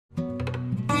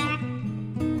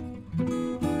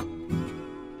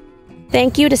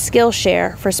Thank you to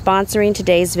Skillshare for sponsoring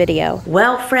today's video.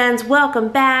 Well, friends, welcome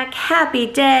back. Happy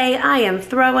day. I am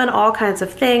throwing all kinds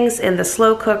of things in the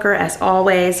slow cooker as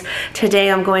always. Today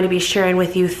I'm going to be sharing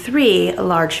with you 3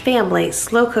 large family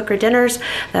slow cooker dinners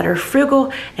that are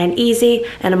frugal and easy,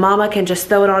 and a mama can just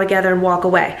throw it all together and walk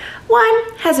away.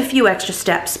 One has a few extra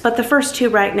steps, but the first 2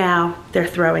 right now, they're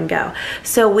throw and go.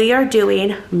 So we are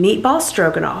doing meatball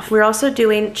stroganoff. We're also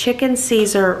doing chicken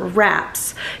Caesar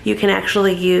wraps. You can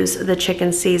actually use the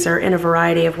chicken Caesar in a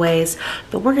variety of ways,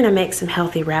 but we're gonna make some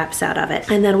healthy wraps out of it.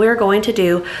 And then we're going to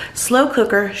do slow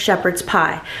cooker shepherd's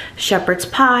pie. Shepherd's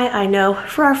pie, I know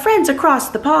for our friends across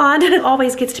the pond, it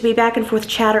always gets to be back and forth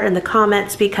chatter in the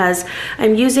comments because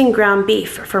I'm using ground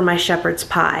beef for my shepherd's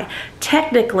pie.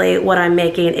 Technically, what I'm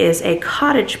making is a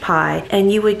cottage pie,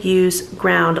 and you would use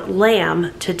ground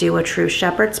lamb to do a true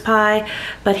shepherd's pie,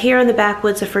 but here in the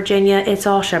backwoods of Virginia, it's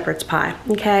all shepherd's pie.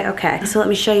 Okay, so let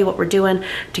me show you what we're doing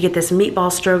to get this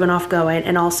meatball stroganoff going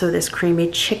and also this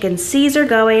creamy chicken Caesar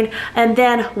going. And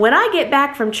then when I get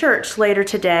back from church later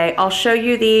today, I'll show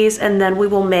you these, and then we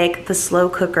will make the slow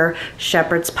cooker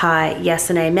shepherd's pie. Yes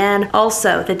and amen.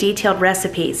 Also, the detailed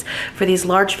recipes for these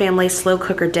large family slow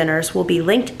cooker dinners will be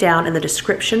linked down in the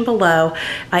description below.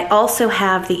 I also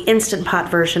have the Instant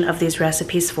Pot version of these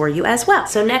recipes for you as well.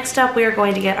 So next up, we are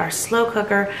going to get our slow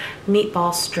cooker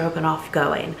meatball stroganoff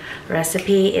going. The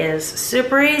recipe is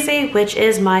super easy, which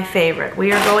is my favorite.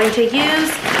 We are going to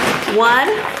use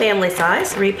 1 family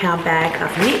size 3-pound bag of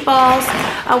meatballs.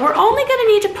 We're only going to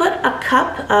need to put a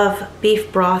cup of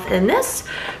beef broth in this.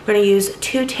 We're going to use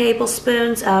 2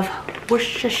 tablespoons of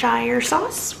Worcestershire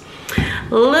sauce,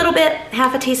 a little bit,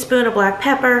 half a teaspoon of black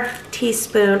pepper,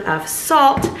 teaspoon of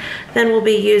salt. Then we'll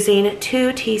be using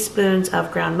 2 teaspoons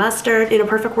of ground mustard. In a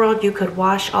perfect world, you could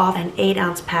wash off an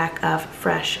 8-ounce pack of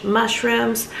fresh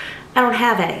mushrooms. I don't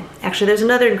have any. Actually, there's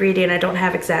another ingredient I don't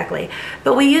have exactly.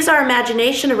 But we use our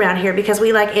imagination around here because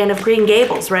we like Anne of Green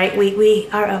Gables, right?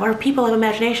 Our people have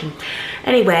imagination.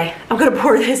 Anyway, I'm gonna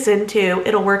pour this in too.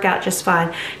 It'll work out just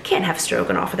fine. Can't have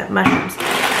stroganoff without mushrooms.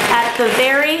 At the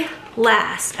very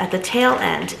last, at the tail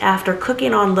end, after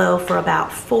cooking on low for about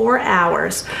 4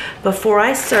 hours, before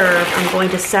I serve, I'm going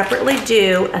to separately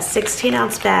do a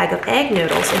 16-ounce bag of egg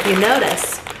noodles. If you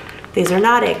notice, these are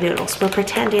not egg noodles. We're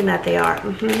pretending that they are.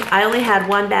 I only had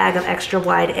 1 bag of extra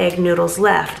wide egg noodles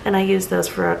left, and I used those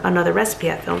for another recipe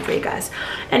I filmed for you guys.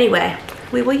 Anyway,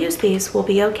 we will use these, we'll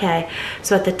be okay.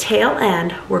 So at the tail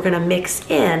end, we're gonna mix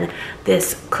in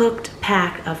this cooked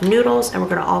pack of noodles, and we're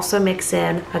gonna also mix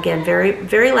in, again,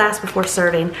 very last before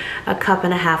serving, a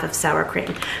 1.5 cups of sour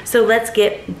cream. So let's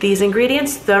get these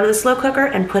ingredients thrown in the slow cooker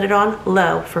and put it on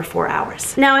low for 4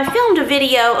 hours. Now, I filmed a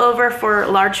video over for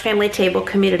Large Family Table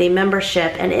Community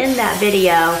Membership, and in that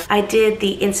video, I did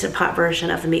the Instant Pot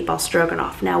version of the meatball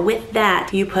stroganoff. Now with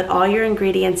that, you put all your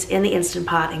ingredients in the Instant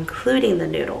Pot, including the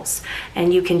noodles,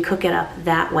 and you can cook it up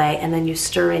that way, and then you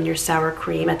stir in your sour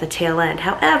cream at the tail end.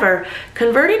 However,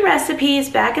 converting recipes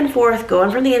back and forth,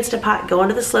 going from the Instant Pot, going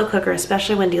to the slow cooker,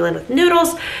 especially when dealing with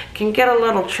noodles, can get a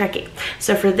little tricky.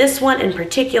 So for this one in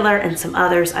particular and some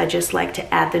others, I just like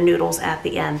to add the noodles at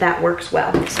the end. That works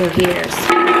well. So here's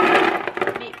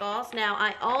meatballs. Now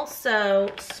I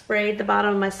also sprayed the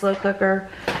bottom of my slow cooker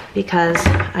because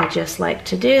I just like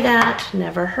to do that.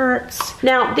 Never hurts.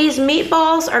 Now these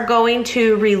meatballs are going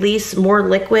to release more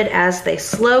liquid as they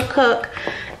slow cook,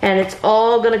 and it's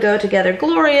all gonna go together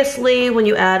gloriously when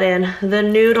you add in the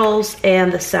noodles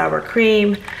and the sour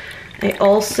cream. I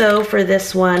also, for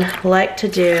this one, like to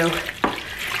do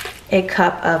a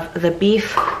cup of the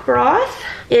beef broth.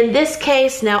 In this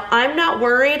case, now I'm not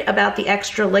worried about the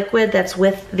extra liquid that's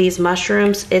with these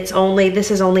mushrooms.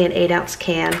 This is only an 8-ounce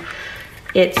can.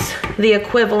 It's the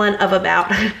equivalent of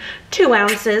about 2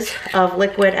 ounces of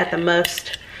liquid at the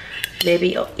most,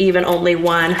 maybe even only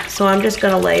 1. So I'm just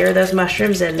gonna layer those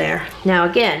mushrooms in there. Now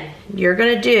again, you're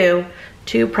gonna do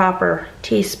 2 proper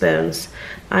teaspoons.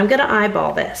 I'm gonna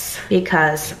eyeball this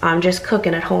because I'm just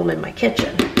cooking at home in my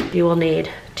kitchen. You will need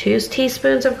 2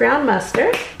 teaspoons of ground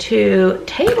mustard, 2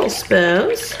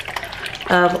 tablespoons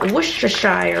of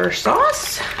Worcestershire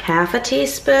sauce, 1/2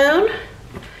 teaspoon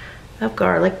of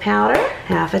garlic powder,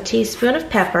 1/2 teaspoon of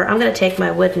pepper. I'm gonna take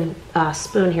my wooden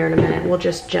spoon here in a minute, and we'll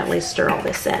just gently stir all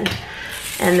this in.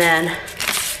 And then a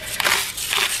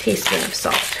teaspoon of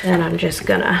salt. And I'm just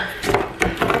gonna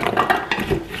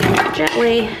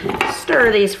gently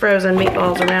stir these frozen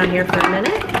meatballs around here for a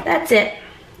minute. That's it.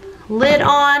 Lid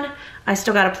on. I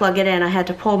still got to plug it in. I had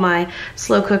to pull my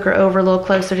slow cooker over a little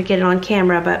closer to get it on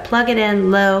camera, but plug it in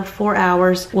low, 4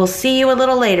 hours. We'll see you a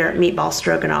little later at Meatball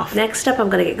Stroganoff. Next up, I'm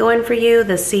going to get going for you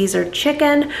the Caesar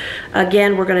chicken.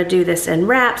 Again, we're going to do this in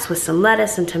wraps with some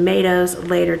lettuce and tomatoes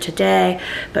later today,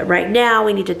 but right now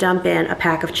we need to dump in a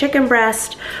pack of chicken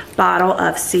breast, bottle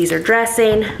of Caesar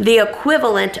dressing, the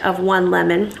equivalent of 1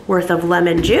 lemon worth of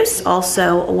lemon juice,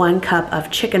 also 1 cup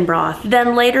of chicken broth.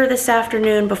 Then later this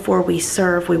afternoon before we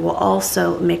serve, we will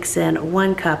also mix in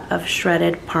 1 cup of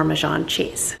shredded Parmesan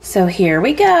cheese. So here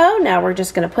we go. Now we're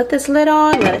just going to put this lid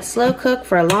on, let it slow cook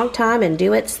for a long time and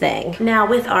do its thing. Now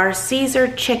with our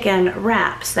Caesar chicken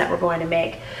wraps that we're going to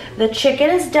make, the chicken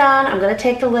is done. I'm going to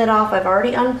take the lid off. I've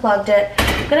already unplugged it.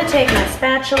 I'm going to take my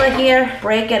spatula here,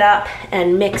 break it up,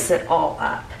 and mix it all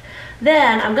up.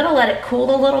 Then I'm going to let it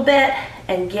cool a little bit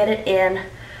and get it in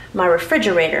my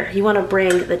refrigerator. You want to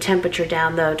bring the temperature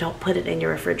down though. Don't put it in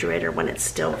your refrigerator when it's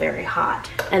still very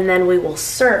hot. And then we will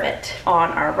serve it on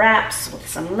our wraps with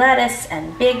some lettuce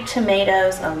and big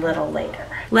tomatoes a little later.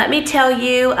 Let me tell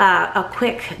you a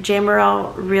quick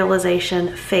Jamerrill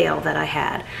realization fail that I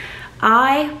had.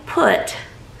 I put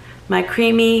my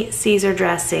creamy Caesar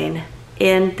dressing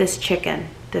in this chicken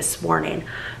this morning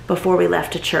before we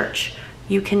left to church.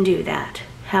 You can do that.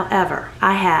 However,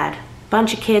 I had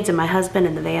bunch of kids and my husband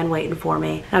in the van waiting for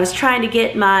me. I was trying to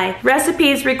get my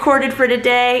recipes recorded for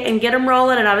today and get them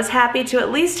rolling, and I was happy to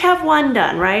at least have one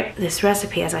done, right? This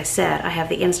recipe, as I said, I have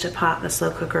the Instant Pot and the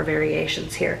slow cooker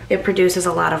variations here. It produces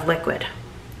a lot of liquid.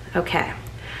 Okay,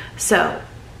 so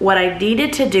what I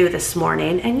needed to do this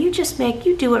morning, and you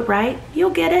do it right, you'll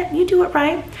get it, you do it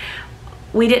right.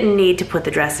 We didn't need to put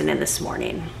the dressing in this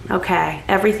morning, okay?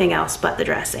 Everything else but the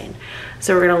dressing.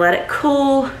 So we're gonna let it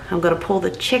cool. I'm gonna pull the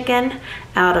chicken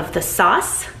out of the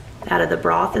sauce, out of the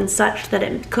broth and such that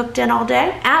it cooked in all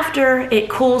day. After it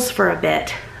cools for a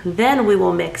bit, then we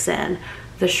will mix in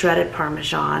the shredded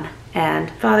Parmesan.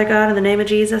 And Father God, in the name of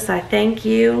Jesus, I thank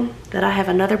you that I have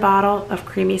another bottle of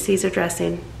creamy Caesar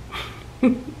dressing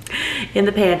in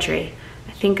the pantry.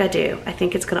 I think I do. I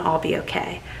think it's gonna all be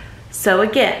okay. So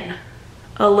again,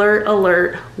 alert,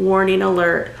 alert, warning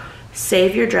alert,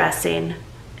 save your dressing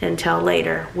until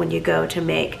later when you go to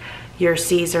make your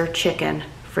Caesar chicken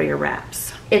for your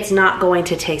wraps. It's not going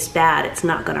to taste bad, it's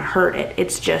not gonna hurt it.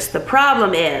 It's just the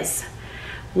problem is,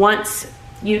 once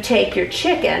you take your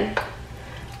chicken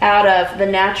out of the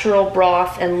natural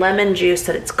broth and lemon juice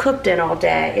that it's cooked in all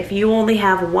day, if you only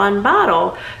have 1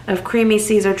 bottle of creamy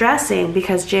Caesar dressing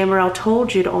because Jamerrill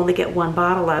told you to only get 1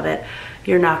 bottle of it,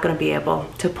 you're not going to be able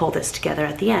to pull this together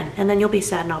at the end. And then you'll be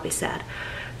sad and I'll be sad.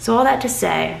 So all that to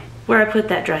say, where I put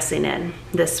that dressing in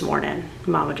this morning,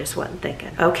 Mama just wasn't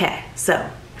thinking. Okay, so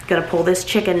gonna pull this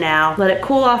chicken now, let it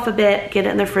cool off a bit, get it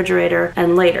in the refrigerator,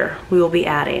 and later we will be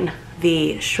adding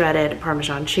the shredded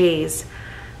Parmesan cheese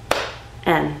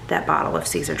and that bottle of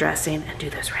Caesar dressing and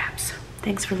do those wraps.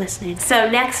 Thanks for listening. So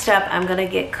next up, I'm gonna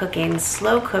get cooking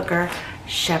slow cooker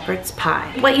shepherd's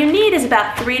pie. What you need is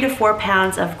about 3 to 4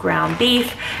 pounds of ground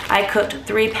beef. I cooked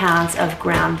 3 pounds of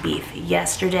ground beef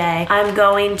yesterday. I'm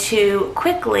going to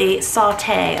quickly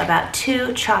saute about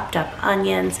 2 chopped up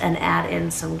onions and add in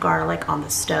some garlic on the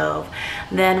stove.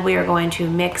 Then we are going to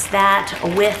mix that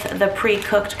with the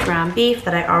pre-cooked ground beef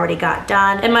that I already got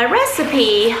done. And my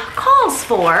recipe calls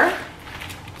for,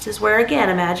 this is where, again,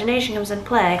 imagination comes into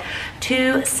play,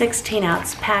 2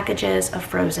 16-ounce packages of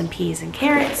frozen peas and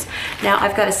carrots. Now,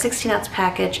 I've got a 16-ounce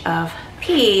package of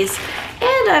peas,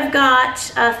 and I've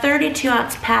got a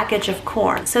 32-ounce package of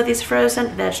corn. So these frozen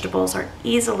vegetables are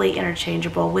easily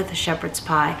interchangeable with the shepherd's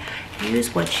pie.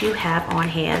 Use what you have on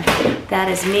hand. That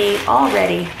is me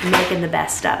already making the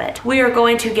best of it. We are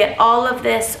going to get all of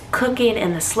this cooking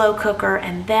in the slow cooker,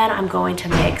 and then I'm going to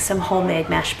make some homemade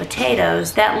mashed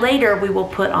potatoes that later we will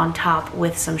put on top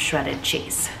with some shredded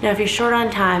cheese. Now, if you're short on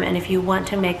time and if you want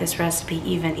to make this recipe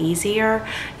even easier,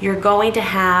 you're going to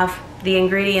have the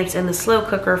ingredients in the slow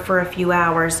cooker for a few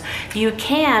hours. You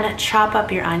can chop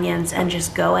up your onions and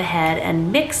just go ahead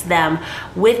and mix them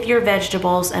with your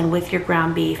vegetables and with your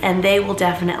ground beef, and they will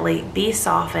definitely be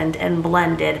softened and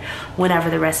blended whenever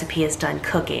the recipe is done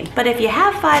cooking. But if you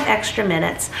have 5 extra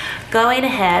minutes, going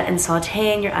ahead and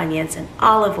sauteing your onions in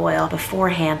olive oil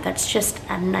beforehand, that's just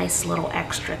a nice little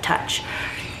extra touch.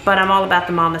 But I'm all about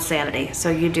the mama sanity, so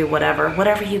you do whatever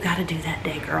you gotta do that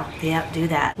day, girl. Yep, do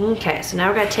that. Okay, so now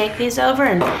we're gonna take these over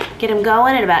and get them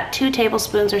going at about 2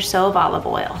 tablespoons or so of olive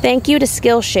oil. Thank you to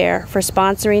Skillshare for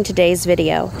sponsoring today's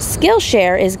video.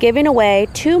 Skillshare is giving away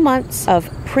 2 months of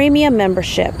premium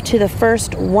membership to the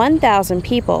first 1,000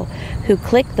 people who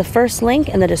click the first link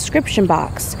in the description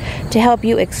box to help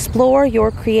you explore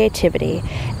your creativity.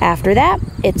 After that,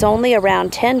 it's only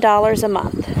around $10 a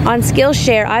month. On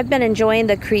Skillshare, I've been enjoying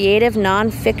the creative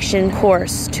nonfiction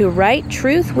course To Write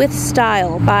Truth with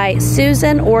Style by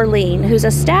Susan Orlean, who's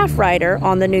a staff writer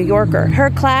on The New Yorker. Her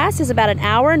class is about an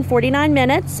hour and 49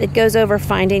 minutes. It goes over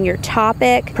finding your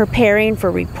topic, preparing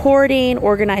for reporting,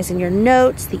 organizing your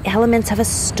notes, the elements of a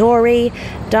story,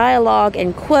 dialogue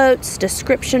and quotes,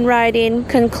 description writing,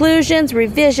 conclusions,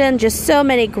 revision, just so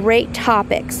many great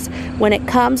topics. When it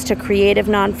comes to creative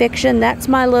nonfiction, that's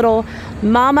my little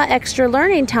mama extra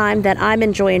learning time that I'm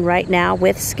enjoying right now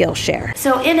with Skillshare.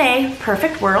 So in a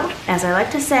perfect world, as I like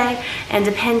to say, and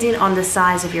depending on the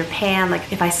size of your pan,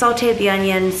 like if I sauteed the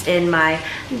onions in my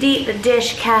deep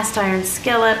dish cast iron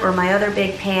skillet or my other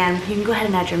big pan, you can go ahead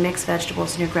and add your mixed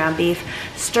vegetables and your ground beef,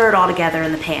 stir it all together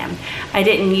in the pan. I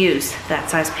didn't use that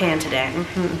size pan today,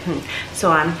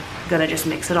 so I'm gonna just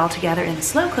mix it all together in the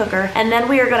slow cooker, and then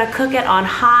we are gonna cook it on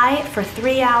high for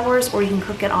 3 hours, or you can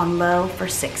cook it on low for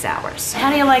 6 hours. How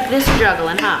do you like this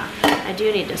juggling, huh? I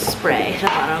do need to spray the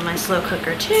bottom of my slow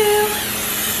cooker too.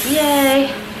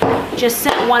 Yay. Just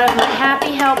sent one of my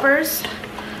happy helpers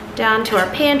down to our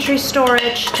pantry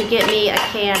storage to get me a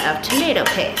can of tomato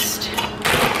paste.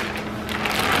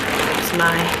 Here's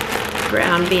my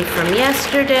ground beef from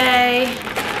yesterday.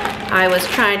 I was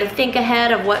trying to think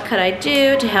ahead of what could I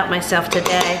do to help myself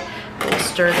today. I'll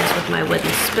stir this with my wooden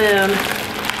spoon.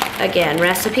 Again,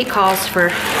 recipe calls for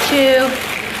 2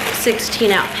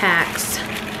 16-ounce packs.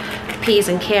 Peas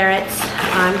and carrots.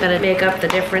 I'm gonna make up the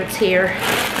difference here.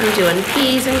 I'm doing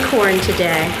peas and corn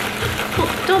today.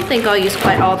 Don't think I'll use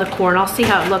quite all the corn. I'll see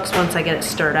how it looks once I get it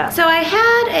stirred up. So I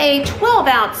had a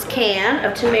 12-ounce can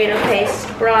of tomato paste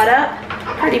brought up.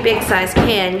 Pretty big size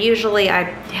can. Usually I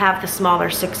have the smaller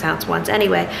 6-ounce ones.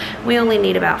 Anyway, we only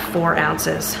need about 4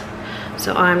 ounces.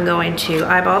 So I'm going to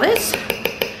eyeball this.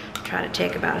 Try to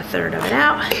take about a third of it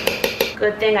out.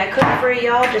 Good thing I cook for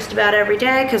y'all just about every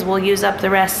day because we'll use up the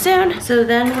rest soon. So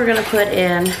then we're gonna put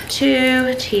in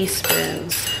 2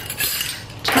 teaspoons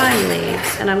thyme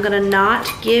leaves, and I'm gonna not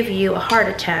give you a heart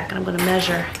attack, and I'm gonna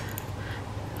measure.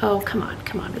 Oh, come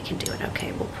on, we can do it.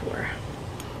 Okay, we'll pour.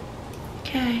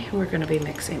 Okay, we're gonna be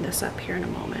mixing this up here in a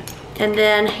moment. And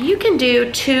then you can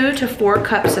do 2 to 4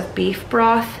 cups of beef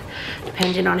broth,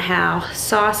 depending on how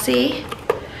saucy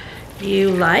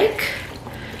you like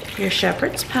your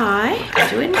shepherd's pie. I'm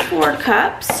doing 4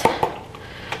 cups,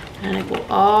 and it will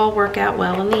all work out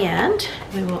well in the end.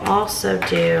 We will also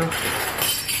do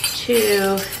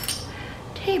 2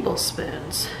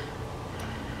 tablespoons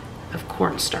of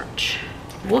cornstarch.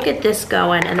 We'll get this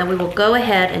going, and then we will go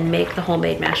ahead and make the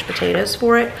homemade mashed potatoes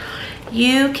for it.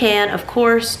 You can, of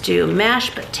course, do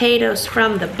mashed potatoes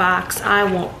from the box. I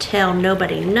won't tell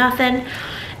nobody nothing.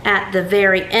 At the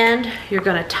very end, you're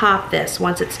gonna top this,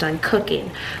 once it's done cooking,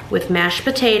 with mashed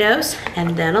potatoes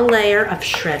and then a layer of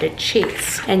shredded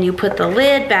cheese. And you put the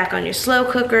lid back on your slow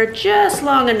cooker just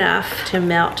long enough to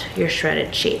melt your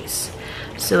shredded cheese.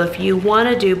 So if you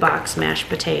wanna do box mashed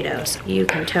potatoes, you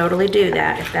can totally do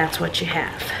that if that's what you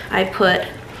have. I put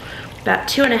about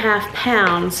 2.5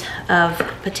 pounds of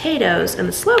potatoes in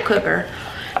the slow cooker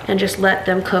and just let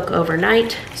them cook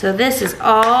overnight. So this is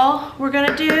all we're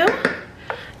gonna do.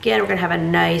 Again, we're gonna have a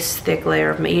nice thick layer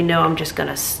of meat. You know I'm just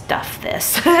gonna stuff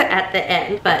this at the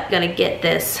end, but gonna get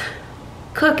this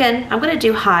cooking. I'm gonna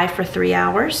do high for 3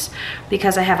 hours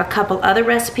because I have a couple other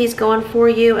recipes going for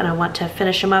you and I want to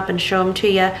finish them up and show them to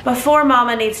you before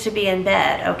mama needs to be in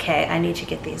bed. Okay, I need to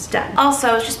get these done. Also,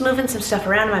 I was just moving some stuff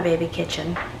around in my baby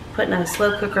kitchen, putting a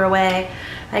slow cooker away.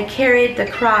 I carried the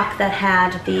crock that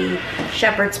had the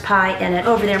shepherd's pie in it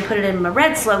over there and put it in my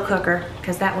red slow cooker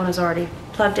because that one is already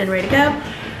plugged in, ready to go.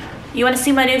 You want to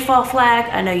see my new fall flag?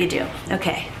 I know you do.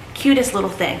 Okay, cutest little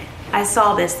thing. I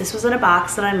saw this. This was in a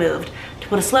box that I moved to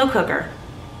put a slow cooker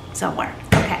somewhere.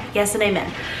 Okay, yes and amen.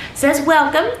 It says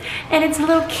welcome, and it's a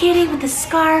little kitty with the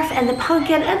scarf and the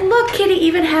pumpkin. And look, kitty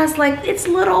even has like its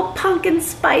little pumpkin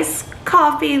spice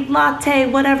coffee latte,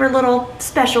 whatever little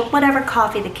special, whatever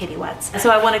coffee the kitty wants.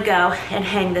 So I want to go and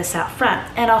hang this out front.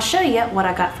 And I'll show you what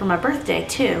I got for my birthday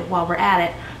too while we're at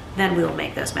it. Then we will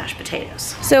make those mashed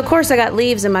potatoes. So of course I got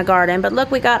leaves in my garden, but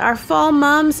look, we got our fall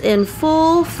mums in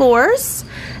full force.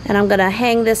 And I'm gonna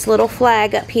hang this little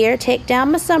flag up here, take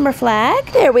down my summer flag.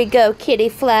 There we go, kitty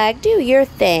flag, do your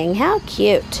thing, how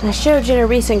cute. I showed you in a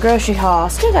recent grocery haul,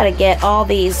 still gotta get all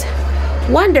these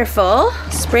wonderful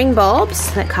spring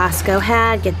bulbs that Costco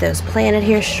had, get those planted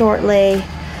here shortly.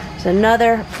 There's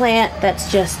another plant that's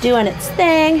just doing its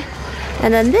thing.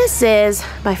 And then this is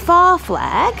my fall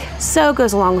flag. So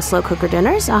goes along with slow cooker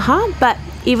dinners, but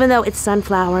even though it's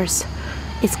sunflowers,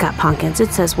 it's got pumpkins.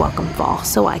 It says welcome fall,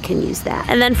 so I can use that.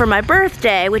 And then for my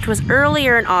birthday, which was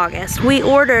earlier in August, we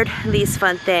ordered these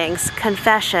fun things.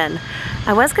 Confession,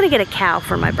 I was gonna get a cow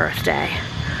for my birthday,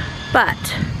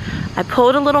 but I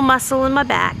pulled a little muscle in my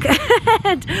back.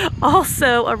 And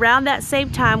also around that same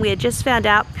time, we had just found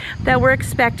out that we're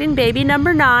expecting baby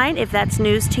number 9. If that's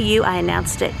news to you, I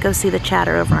announced it. Go see the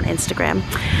chatter over on Instagram.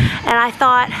 And I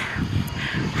thought,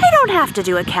 I don't have to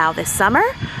do a cow this summer.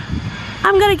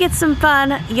 I'm gonna get some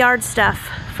fun yard stuff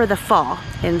for the fall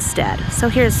instead. So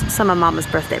here's some of Mama's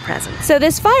birthday presents. So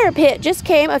this fire pit just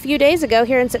came a few days ago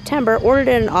here in September, ordered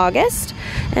it in August.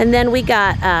 And then we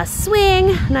got a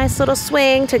swing, nice little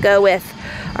swing to go with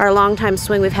our longtime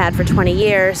swing we've had for 20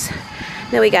 years.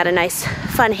 Then we got a nice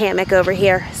fun hammock over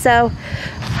here. So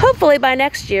hopefully by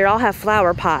next year I'll have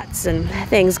flower pots and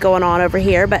things going on over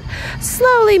here, but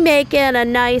slowly making a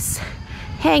nice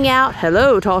hangout.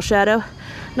 Hello, tall shadow.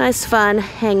 Nice fun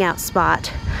hangout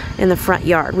spot in the front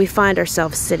yard. We find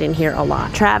ourselves sitting here a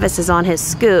lot. Travis is on his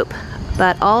scoop,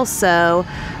 but also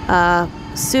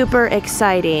super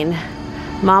exciting.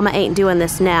 Mama ain't doing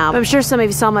this now. I'm sure some of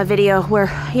you saw my video where,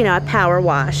 you know, I power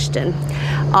washed and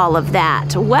all of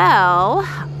that. Well,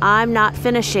 I'm not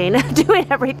finishing doing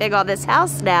everything on this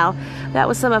house now. That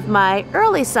was some of my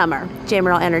early summer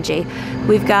Jamerrill energy.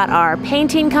 We've got our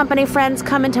painting company friends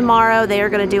coming tomorrow. They are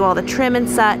gonna do all the trim and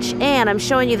such. And I'm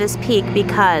showing you this peek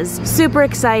because super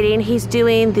exciting. He's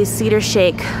doing the cedar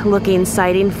shake looking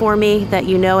siding for me that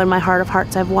you know in my heart of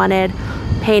hearts I've wanted.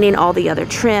 Painting all the other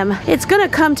trim. It's gonna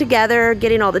come together,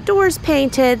 getting all the doors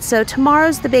painted. So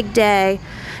tomorrow's the big day.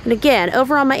 And again,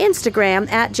 over on my Instagram,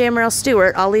 at Jamerrill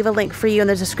Stewart, I'll leave a link for you in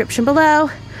the description below.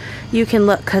 You can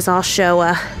look, because I'll show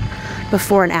a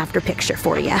before and after picture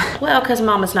for you. Well, because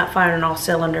Mama's not firing all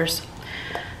cylinders,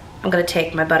 I'm gonna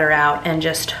take my butter out and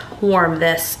just warm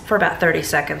this for about 30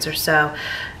 seconds or so.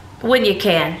 When you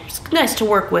can. It's nice to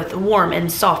work with warm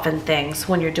and soften things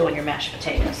when you're doing your mashed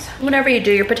potatoes. Whenever you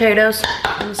do your potatoes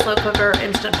in the slow cooker,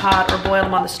 instant pot, or boil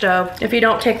them on the stove, if you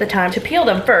don't take the time to peel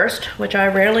them first, which I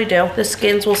rarely do, the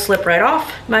skins will slip right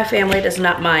off. My family does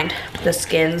not mind the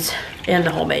skins in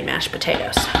the homemade mashed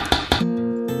potatoes.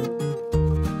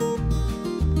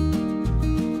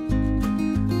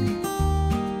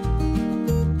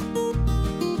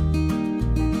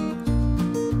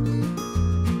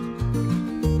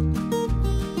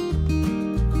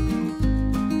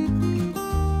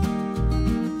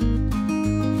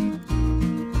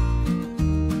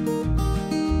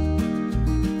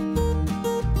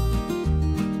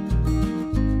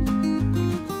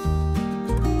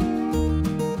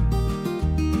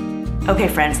 Okay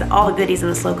friends, all the goodies in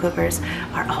the slow cookers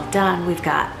are all done. We've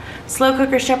got slow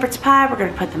cooker shepherd's pie. We're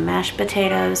gonna put the mashed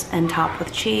potatoes and top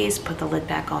with cheese, put the lid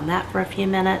back on that for a few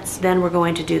minutes. Then we're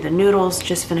going to do the noodles,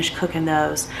 just finished cooking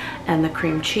those, and the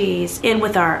cream cheese in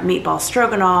with our meatball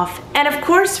stroganoff. And of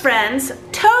course friends,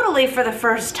 totally for the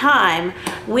first time,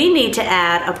 we need to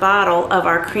add a bottle of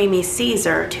our creamy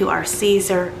Caesar to our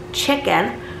Caesar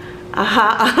chicken.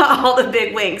 All the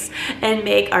big wings, and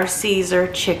make our Caesar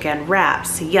chicken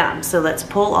wraps. Yum. So let's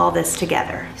pull all this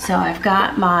together. So I've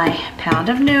got my pound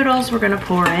of noodles we're gonna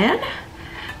pour in.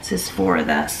 This is for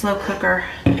the slow cooker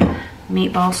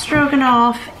meatball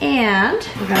stroganoff, and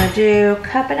we're gonna do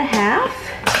 1.5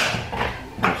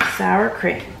 cups of sour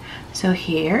cream. So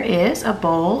here is a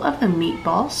bowl of the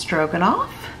meatball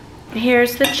stroganoff.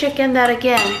 Here's the chicken that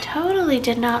again totally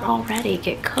did not already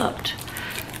get cooked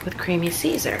with creamy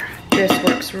Caesar. This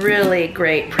works really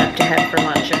great prepped ahead for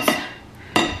lunches.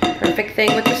 Perfect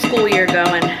thing with the school year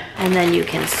going. And then you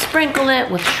can sprinkle it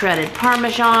with shredded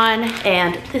Parmesan,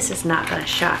 and this is not gonna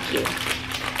shock you.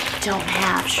 Don't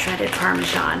have shredded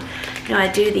Parmesan. You know, I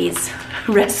do these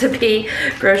recipe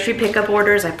grocery pickup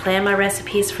orders. I plan my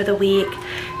recipes for the week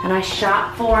and I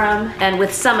shop for them. And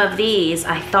with some of these,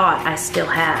 I thought I still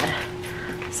had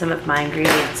some of my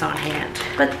ingredients on hand.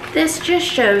 But this just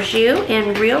shows you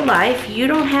in real life, you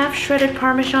don't have shredded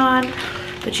Parmesan,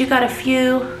 but you got a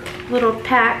few little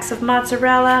packs of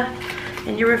mozzarella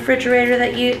in your refrigerator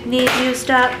that you need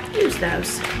used up. Use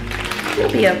those.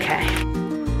 You'll be okay.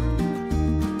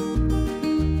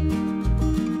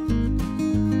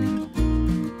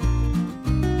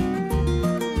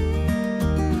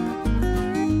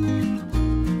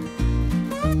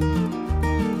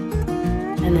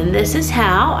 And then this is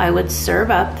how I would serve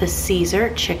up the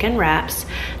Caesar chicken wraps.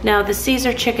 Now the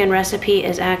Caesar chicken recipe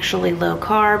is actually low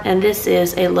carb, and this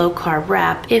is a low carb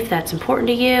wrap if that's important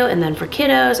to you. And then for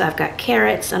kiddos, I've got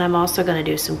carrots, and I'm also gonna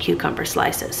do some cucumber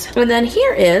slices. And then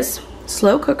here is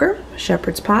slow cooker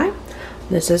shepherd's pie,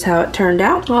 This is how it turned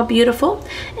out, all beautiful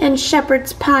and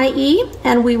shepherd's pie-y,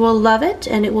 and we will love it,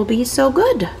 and it will be so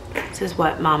good. This is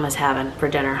what Mama's having for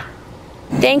dinner.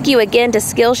 Thank you again to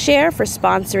Skillshare for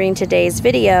sponsoring today's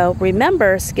video.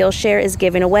 Remember, Skillshare is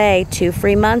giving away 2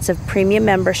 free months of premium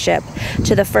membership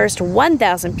to the first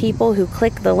 1,000 people who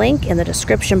click the link in the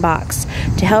description box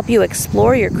to help you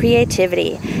explore your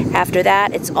creativity. After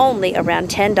that, it's only around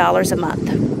 $10 a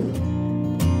month.